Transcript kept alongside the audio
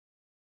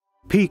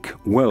Peak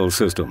Well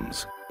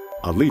Systems,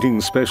 a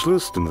leading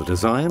specialist in the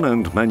design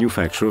and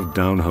manufacture of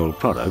downhole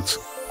products,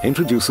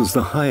 introduces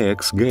the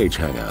HiX Gauge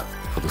Hanger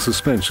for the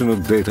suspension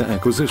of data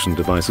acquisition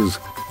devices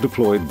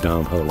deployed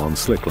downhole on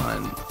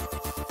slickline.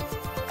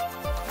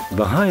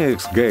 The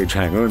HiX Gauge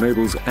Hanger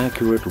enables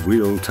accurate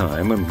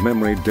real-time and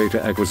memory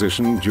data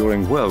acquisition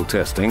during well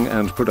testing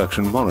and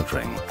production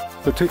monitoring,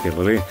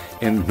 particularly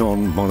in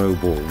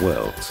non-monobore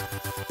wells.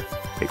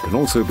 It can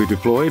also be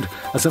deployed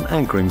as an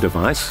anchoring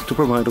device to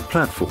provide a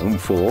platform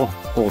for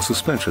or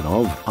suspension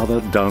of other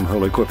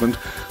downhole equipment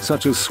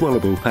such as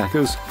swellable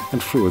packers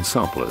and fluid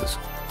samplers.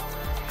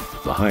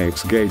 The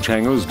HiX Gauge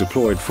Hanger is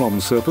deployed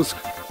from surface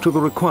to the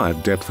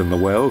required depth in the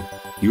well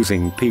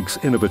using Peak's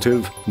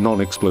innovative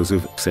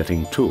non-explosive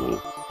setting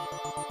tool.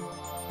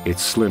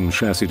 Its slim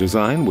chassis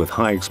design with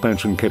high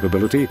expansion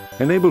capability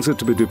enables it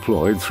to be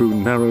deployed through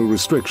narrow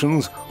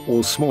restrictions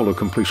or smaller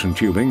completion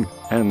tubing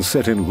and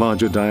set in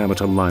larger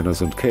diameter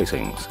liners and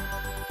casings.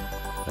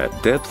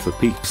 At depth, the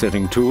Peak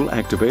setting tool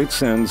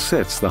activates and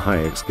sets the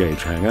HiX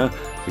Gauge Hanger,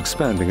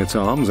 expanding its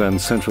arms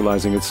and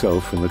centralizing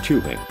itself in the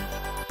tubing.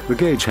 The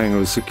gauge hanger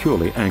is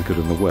securely anchored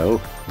in the well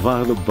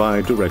via the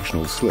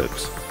bi-directional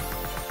slips.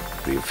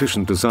 The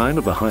efficient design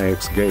of the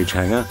HiX Gauge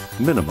Hanger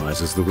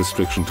minimizes the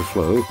restriction to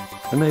flow,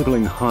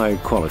 enabling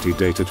high-quality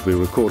data to be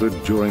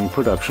recorded during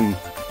production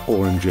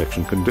or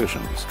injection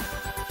conditions.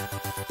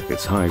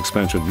 Its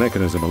high-expansion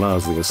mechanism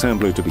allows the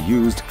assembly to be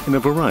used in a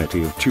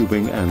variety of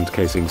tubing and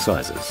casing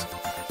sizes.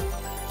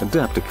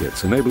 Adapter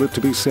kits enable it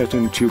to be set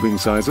in tubing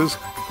sizes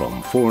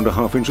from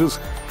 4.5 inches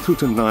through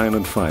to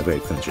 9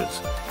 5/8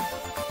 inches.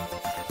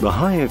 The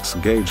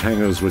HiX Gauge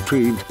Hanger is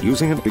retrieved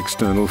using an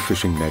external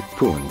fishing neck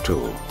pulling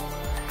tool.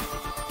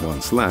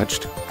 Once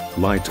latched,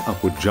 light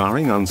upward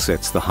jarring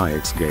unsets the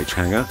HiX Gauge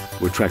Hanger,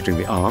 retracting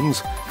the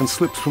arms, and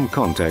slips from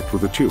contact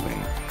with the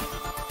tubing.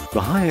 The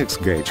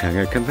HiX Gauge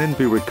Hanger can then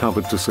be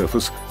recovered to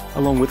surface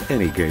along with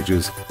any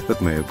gauges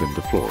that may have been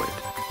deployed.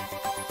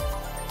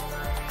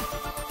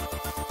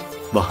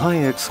 The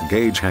HiX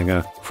Gauge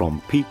Hanger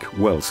from Peak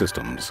Well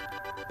Systems.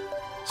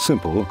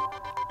 Simple,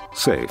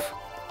 safe,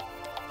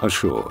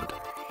 assured.